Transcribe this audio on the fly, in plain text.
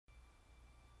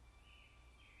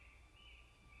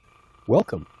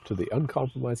Welcome to the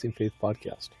Uncompromising Faith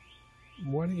Podcast.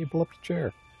 Why don't you pull up a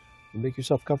chair and make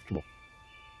yourself comfortable?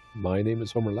 My name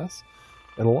is Homer Less,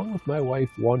 and along with my wife,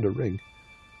 Wanda Ring,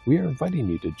 we are inviting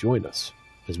you to join us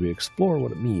as we explore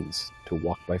what it means to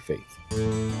walk by faith.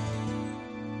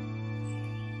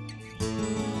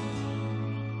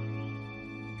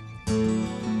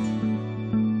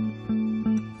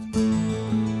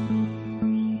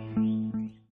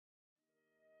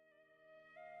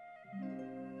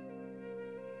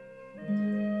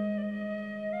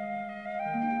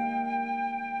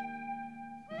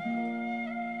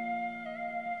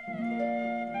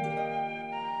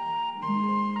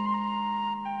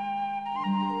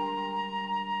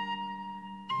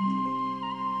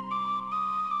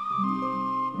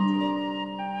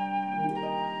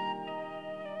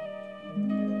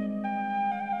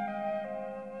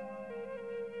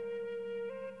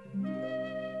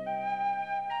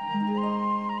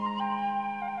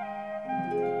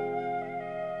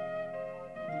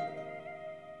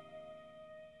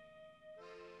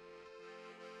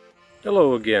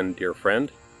 Hello again, dear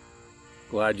friend.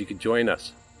 Glad you could join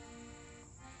us.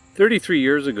 33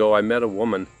 years ago, I met a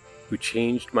woman who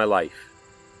changed my life.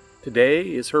 Today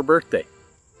is her birthday.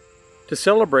 To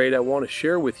celebrate, I want to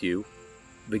share with you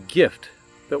the gift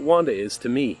that Wanda is to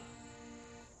me.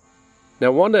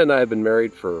 Now, Wanda and I have been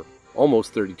married for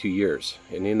almost 32 years,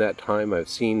 and in that time, I've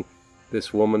seen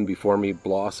this woman before me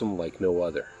blossom like no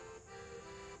other.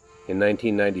 In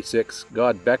 1996,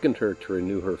 God beckoned her to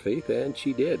renew her faith, and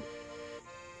she did.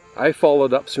 I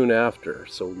followed up soon after,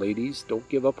 so ladies, don't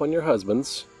give up on your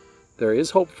husbands. There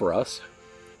is hope for us.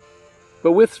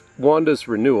 But with Wanda's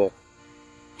renewal,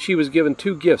 she was given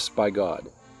two gifts by God.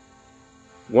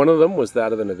 One of them was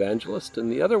that of an evangelist,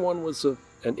 and the other one was of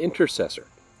an intercessor.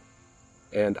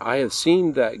 And I have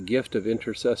seen that gift of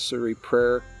intercessory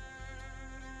prayer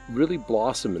really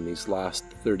blossom in these last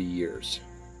 30 years.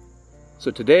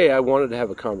 So today I wanted to have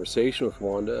a conversation with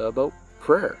Wanda about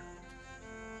prayer.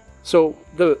 So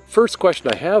the first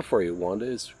question I have for you, Wanda,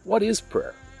 is what is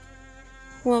prayer?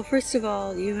 Well, first of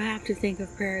all, you have to think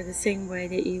of prayer the same way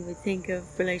that you would think of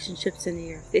relationships in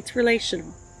the earth. It's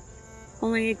relational,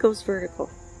 only it goes vertical.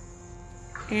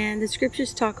 And the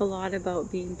scriptures talk a lot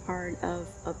about being part of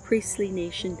a priestly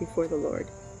nation before the Lord.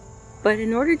 But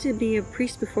in order to be a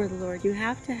priest before the Lord, you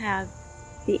have to have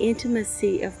the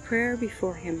intimacy of prayer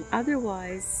before Him.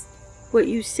 Otherwise, what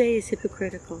you say is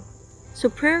hypocritical. So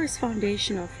prayer is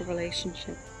foundational for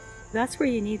relationship. That's where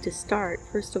you need to start,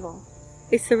 first of all.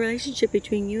 It's the relationship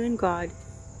between you and God,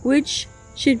 which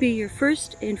should be your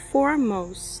first and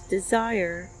foremost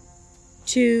desire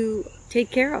to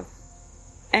take care of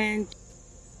and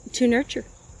to nurture.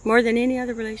 More than any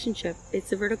other relationship,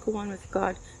 it's a vertical one with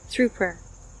God through prayer.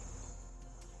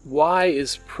 Why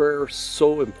is prayer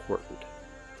so important?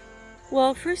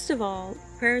 Well, first of all,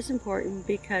 prayer is important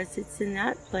because it's in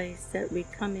that place that we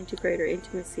come into greater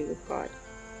intimacy with God.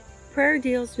 Prayer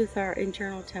deals with our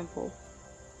internal temple.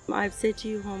 I've said to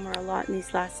you, Homer, a lot in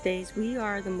these last days, we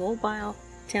are the mobile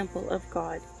temple of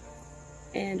God.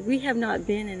 And we have not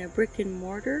been in a brick and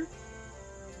mortar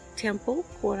temple,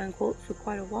 quote unquote, for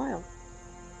quite a while.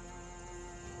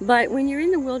 But when you're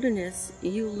in the wilderness,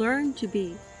 you learn to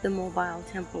be the mobile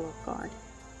temple of God.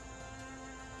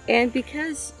 And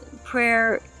because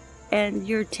prayer and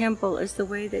your temple is the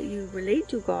way that you relate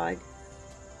to God,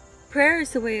 prayer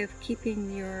is the way of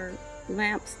keeping your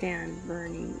lampstand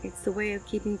burning. It's the way of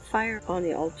keeping fire on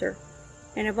the altar.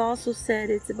 And I've also said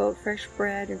it's about fresh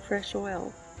bread and fresh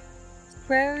oil.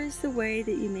 Prayer is the way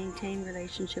that you maintain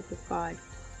relationship with God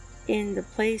in the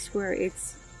place where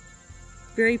it's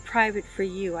very private for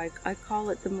you. I call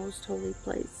it the most holy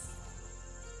place.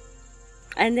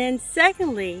 And then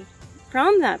secondly,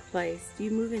 from that place,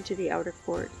 you move into the outer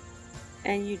court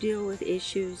and you deal with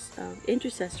issues of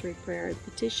intercessory prayer and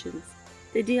petitions.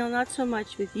 They deal not so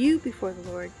much with you before the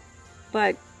Lord,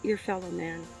 but your fellow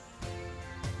man.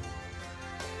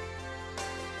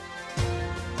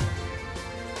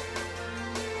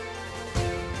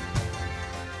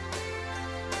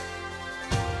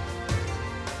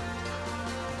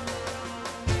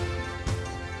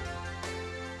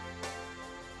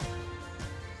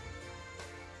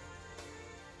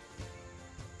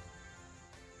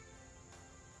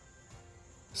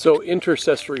 So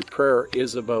intercessory prayer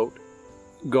is about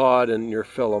God and your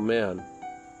fellow man.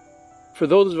 For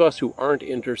those of us who aren't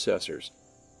intercessors,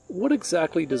 what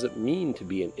exactly does it mean to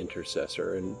be an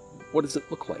intercessor, and what does it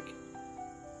look like?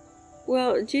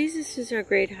 Well, Jesus is our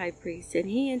great high priest, and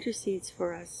He intercedes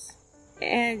for us.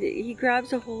 And He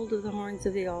grabs a hold of the horns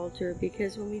of the altar,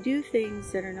 because when we do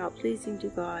things that are not pleasing to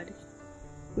God,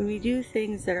 when we do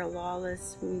things that are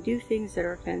lawless, when we do things that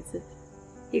are offensive,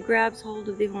 He grabs hold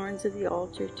of the horns of the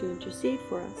altar to intercede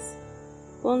for us.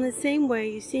 Well, in the same way,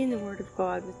 you see in the Word of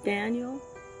God with Daniel,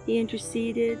 he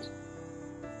interceded,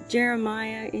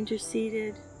 Jeremiah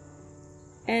interceded,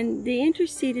 and they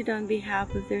interceded on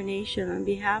behalf of their nation, on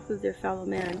behalf of their fellow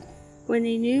man, when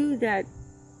they knew that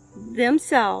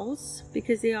themselves,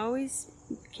 because they always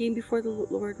came before the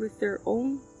Lord with their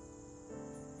own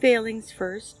failings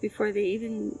first, before they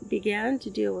even began to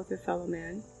deal with their fellow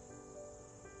man.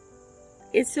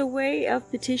 It's a way of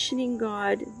petitioning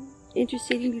God,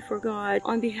 interceding before God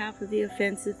on behalf of the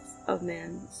offenses of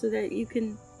man, so that you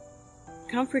can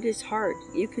comfort his heart.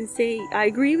 You can say, I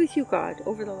agree with you, God,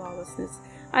 over the lawlessness.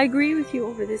 I agree with you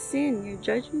over the sin. Your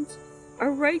judgments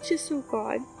are righteous, oh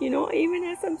God. You know, even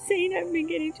as I'm saying, I'm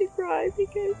beginning to cry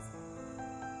because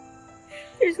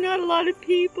there's not a lot of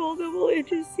people that will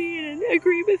intercede and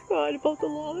agree with God about the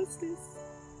lawlessness.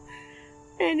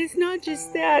 And it's not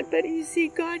just that, but you see,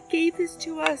 God gave this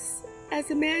to us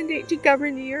as a mandate to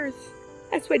govern the earth.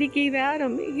 That's what he gave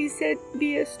Adam. He said,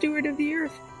 be a steward of the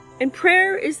earth. And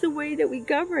prayer is the way that we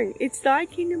govern. It's thy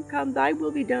kingdom come, thy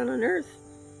will be done on earth.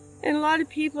 And a lot of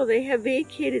people, they have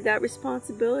vacated that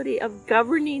responsibility of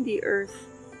governing the earth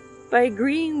by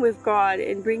agreeing with God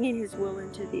and bringing his will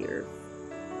into the earth.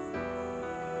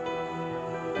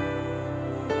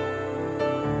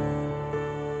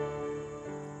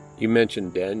 You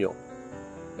mentioned Daniel,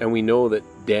 and we know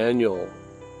that Daniel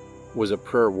was a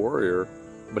prayer warrior,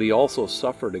 but he also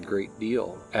suffered a great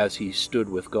deal as he stood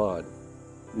with God.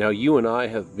 Now, you and I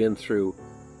have been through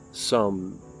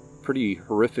some pretty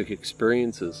horrific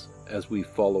experiences as we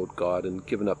followed God and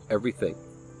given up everything.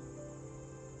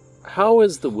 How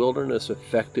has the wilderness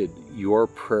affected your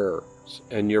prayers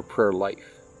and your prayer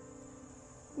life?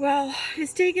 Well,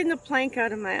 it's taken the plank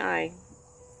out of my eye.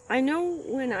 I know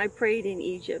when I prayed in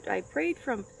Egypt, I prayed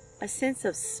from a sense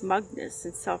of smugness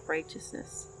and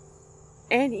self-righteousness.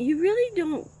 And you really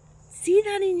don't see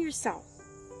that in yourself.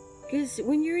 Because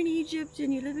when you're in Egypt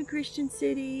and you live in Christian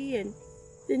City, and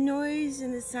the noise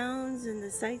and the sounds and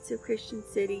the sights of Christian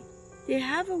City, they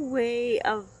have a way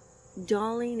of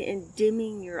dulling and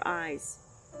dimming your eyes.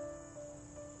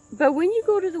 But when you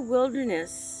go to the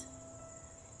wilderness,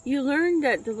 you learn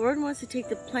that the Lord wants to take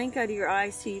the plank out of your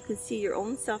eyes so you can see your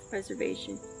own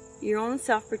self-preservation, your own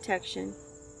self-protection.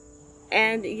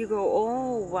 And you go,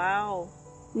 oh, wow.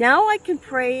 Now I can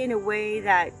pray in a way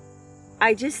that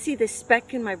I just see the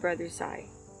speck in my brother's eye.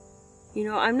 You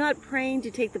know, I'm not praying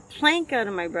to take the plank out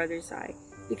of my brother's eye,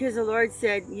 because the Lord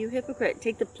said, you hypocrite,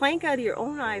 take the plank out of your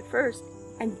own eye first,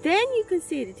 and then you can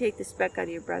see to take the speck out of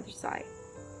your brother's eye.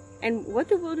 And what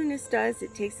the wilderness does,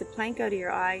 it takes the plank out of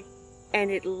your eye, and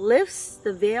it lifts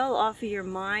the veil off of your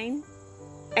mind,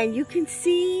 and you can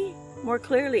see more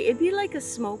clearly. It'd be like a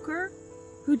smoker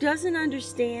who doesn't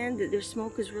understand that their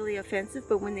smoke is really offensive,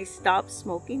 but when they stop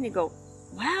smoking, they go,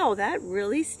 wow, that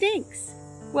really stinks.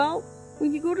 Well,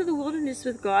 when you go to the wilderness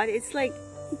with God, it's like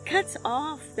he cuts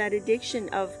off that addiction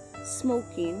of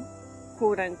smoking,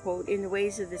 quote unquote, in the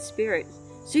ways of the Spirit.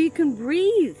 So you can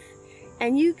breathe,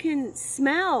 and you can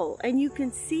smell, and you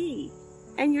can see,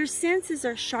 and your senses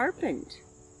are sharpened.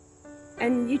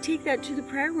 And you take that to the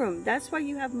prayer room. That's why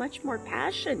you have much more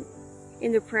passion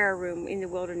in the prayer room in the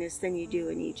wilderness than you do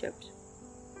in Egypt.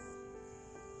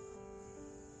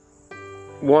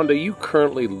 Wanda, you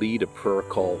currently lead a prayer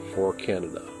call for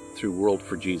Canada through World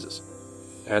for Jesus,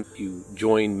 and you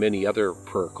join many other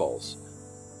prayer calls.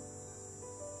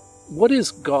 What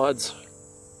is God's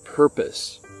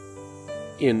purpose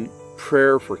in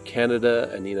prayer for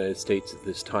Canada and the United States at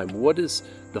this time? What is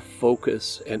the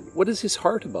focus, and what is his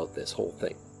heart about this whole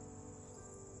thing?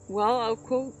 Well, I'll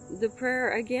quote the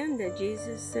prayer again that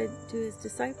Jesus said to his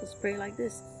disciples. Pray like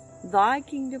this: thy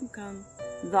kingdom come,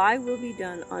 thy will be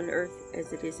done on earth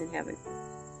as it is in heaven.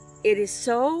 It is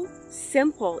so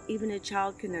simple, even a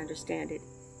child can understand it.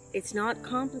 It's not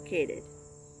complicated.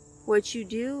 What you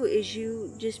do is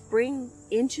you just bring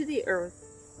into the earth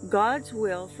God's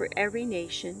will for every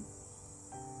nation,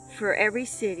 for every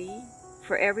city,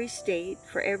 for every state,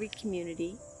 for every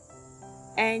community,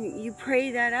 and you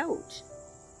pray that out.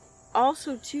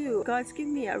 Also, too, God's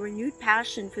given me a renewed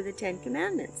passion for the Ten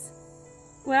Commandments.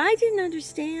 What I didn't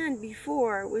understand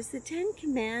before was the Ten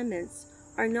Commandments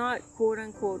are not,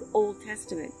 quote-unquote, Old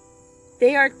Testament.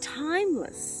 They are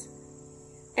timeless.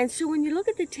 And so when you look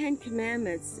at the Ten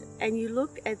Commandments and you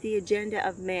look at the agenda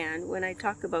of man, when I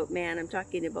talk about man, I'm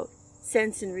talking about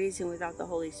sense and reason without the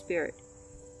Holy Spirit.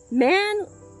 Man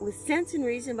with sense and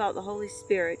reason about the Holy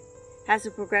Spirit has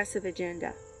a progressive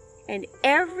agenda. And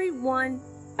every one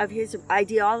of his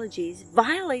ideologies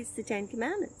violates the Ten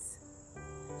Commandments.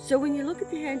 So when you look at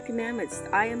the 10 Commandments,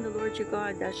 I am the Lord your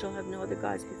God, thou shalt have no other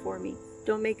gods before me.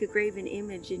 Don't make a graven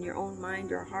image in your own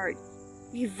mind or heart.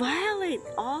 We violate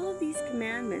all of these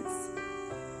commandments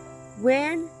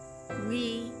when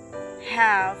we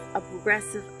have a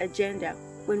progressive agenda,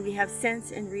 when we have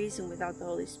sense and reason without the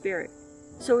Holy Spirit.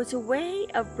 So it's a way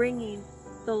of bringing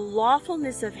the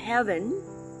lawfulness of heaven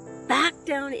back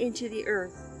down into the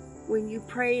earth when you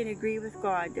pray and agree with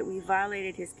God that we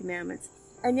violated His commandments.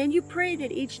 And then you pray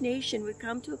that each nation would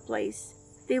come to a place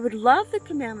they would love the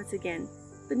commandments again,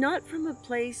 but not from a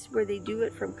place where they do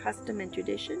it from custom and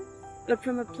tradition, but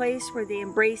from a place where they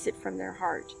embrace it from their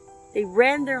heart. They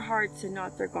rend their hearts and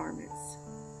not their garments.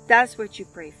 That's what you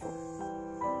pray for.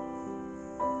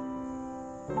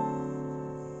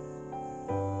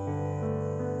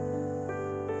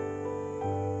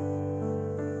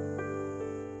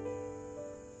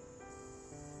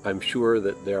 I'm sure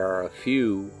that there are a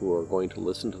few who are going to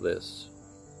listen to this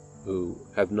who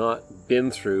have not been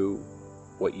through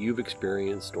what you've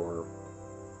experienced or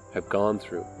have gone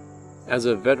through. As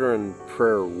a veteran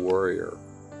prayer warrior,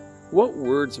 what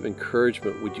words of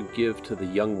encouragement would you give to the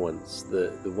young ones,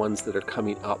 the ones that are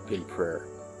coming up in prayer?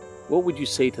 What would you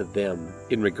say to them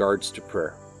in regards to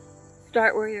prayer?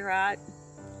 Start where you're at.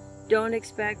 Don't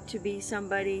expect to be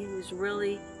somebody who's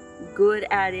really good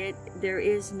at it. There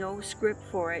is no script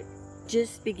for it.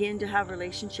 Just begin to have a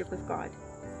relationship with God.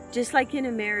 Just like in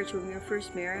a marriage, when we were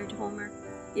first married, Homer,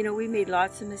 we made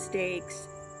lots of mistakes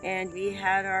and we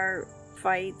had our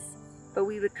fights, but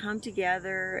we would come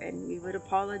together and we would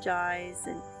apologize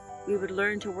and we would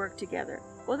learn to work together.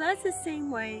 Well, that's the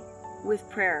same way with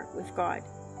prayer, with God.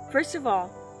 First of all,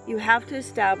 you have to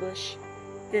establish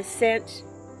the scent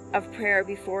of prayer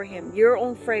before Him, your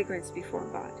own fragrance before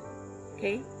God.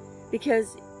 Okay?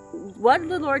 Because what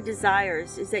the Lord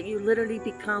desires is that you literally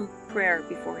become prayer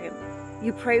before Him.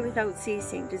 You pray without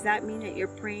ceasing. Does that mean that you're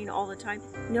praying all the time?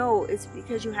 No, it's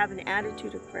because you have an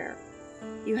attitude of prayer.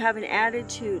 You have an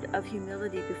attitude of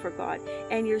humility before God.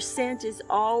 And your scent is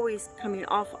always coming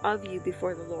off of you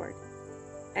before the Lord.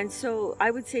 And so I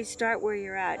would say start where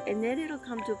you're at. And then it'll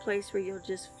come to a place where you'll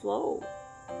just flow.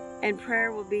 And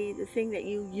prayer will be the thing that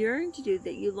you yearn to do,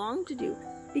 that you long to do.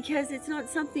 Because it's not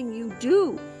something you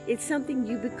do, it's something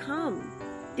you become.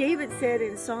 David said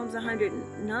in Psalms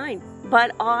 109,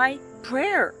 but I,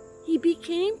 prayer. He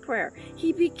became prayer.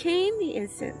 He became the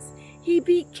incense. He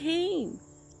became.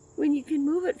 When you can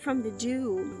move it from the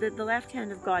do, the left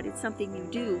hand of God, it's something you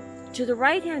do, to the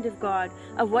right hand of God,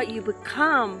 of what you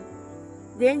become,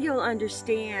 then you'll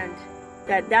understand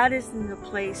that that is in the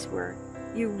place where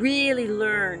you really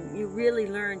learn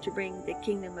to bring the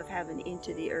kingdom of heaven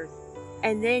into the earth.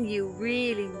 And then you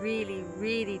really, really,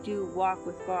 really do walk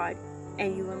with God.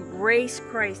 And you embrace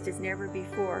Christ as never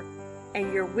before.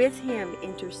 And you're with Him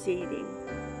interceding.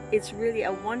 It's really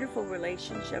a wonderful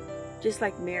relationship, just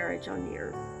like marriage on the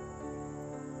earth.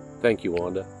 Thank you,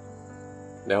 Wanda.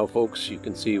 Now, folks, you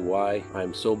can see why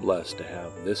I'm so blessed to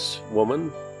have this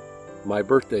woman, my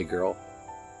birthday girl,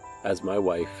 as my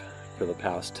wife for the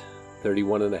past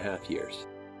 31 and a half years.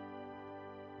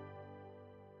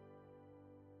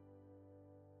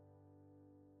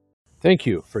 Thank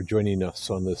you for joining us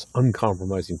on this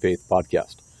Uncompromising Faith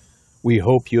podcast. We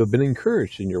hope you have been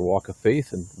encouraged in your walk of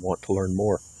faith and want to learn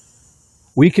more.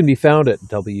 We can be found at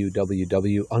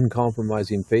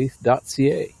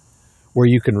www.uncompromisingfaith.ca, where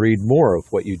you can read more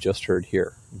of what you just heard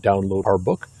here, download our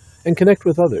book, and connect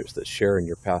with others that share in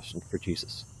your passion for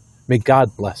Jesus. May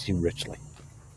God bless you richly.